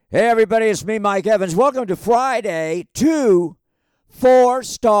Hey, everybody, it's me, Mike Evans. Welcome to Friday, 2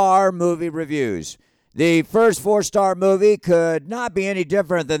 4-star movie reviews. The first 4-star movie could not be any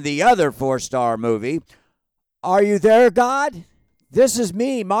different than the other 4-star movie. Are You There, God? This is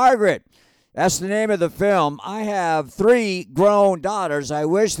me, Margaret. That's the name of the film. I have 3 grown daughters. I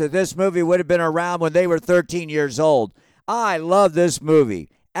wish that this movie would have been around when they were 13 years old. I love this movie.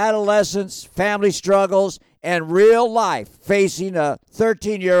 Adolescence, family struggles, and real life facing a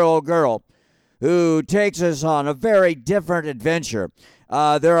 13-year-old girl who takes us on a very different adventure.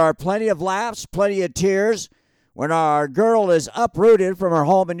 There are plenty of laughs, plenty of tears when our girl is uprooted from her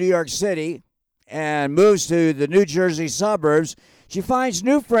home in New York City and moves to the New Jersey suburbs. She finds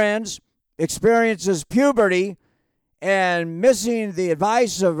new friends, experiences puberty, and missing the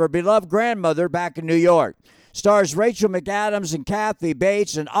advice of her beloved grandmother back in New York. Stars Rachel McAdams and Kathy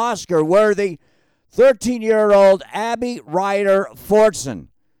Bates and Oscar-worthy 13-year-old Abby Ryder Fortson.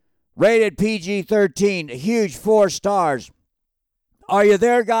 Rated PG-13, a huge 4 stars. Are You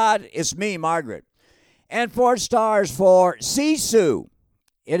There, God? It's me, Margaret. And 4 stars for Sisu.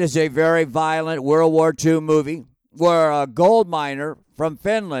 It is a very violent World War II movie where a gold miner from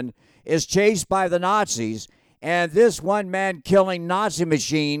Finland is chased by the Nazis, and this one-man killing Nazi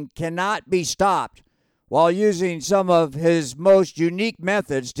machine cannot be stopped while using some of his most unique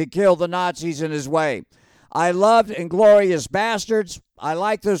methods to kill the Nazis in his way. I loved Inglourious Bastards. I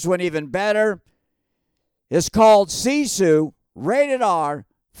like this one even better. It's called Sisu, rated R,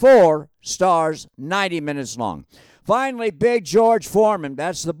 4 stars, 90 minutes long. Finally, Big George Foreman.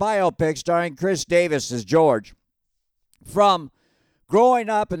 That's the biopic starring Chris Davis as George. From growing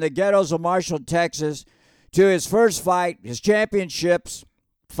up in the ghettos of Marshall, Texas, to his first fight, his championships,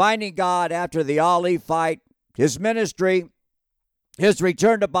 finding God after the Ali fight, his ministry, his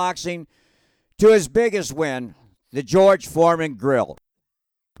return to boxing, to his biggest win, the George Foreman Grill.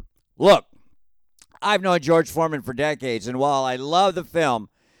 Look, I've known George Foreman for decades, and while I love the film,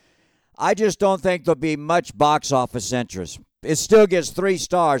 I just don't think there'll be much box office interest. It still gets 3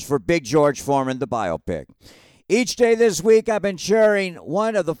 stars for Big George Foreman, the biopic. Each day this week, I've been sharing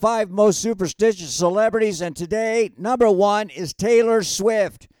one of the 5 most superstitious celebrities, and today, number 1 is Taylor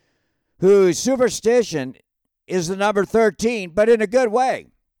Swift, whose superstition is the number 13, but in a good way,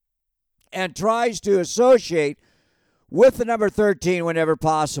 and tries to associate with the number 13 whenever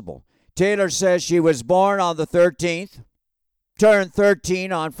possible. Taylor says she was born on the 13th, turned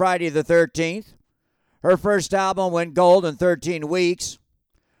 13 on Friday the 13th. Her first album went gold in 13 weeks.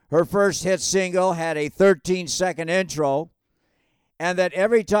 Her first hit single had a 13-second intro, and that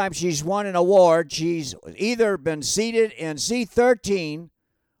every time she's won an award, she's either been seated in C13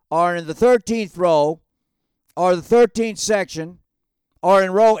 or in the 13th row or the 13th section or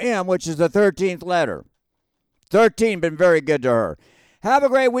in row M, which is the 13th letter. 13 been very good to her. Have a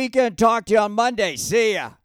great weekend. Talk to you on Monday. See ya.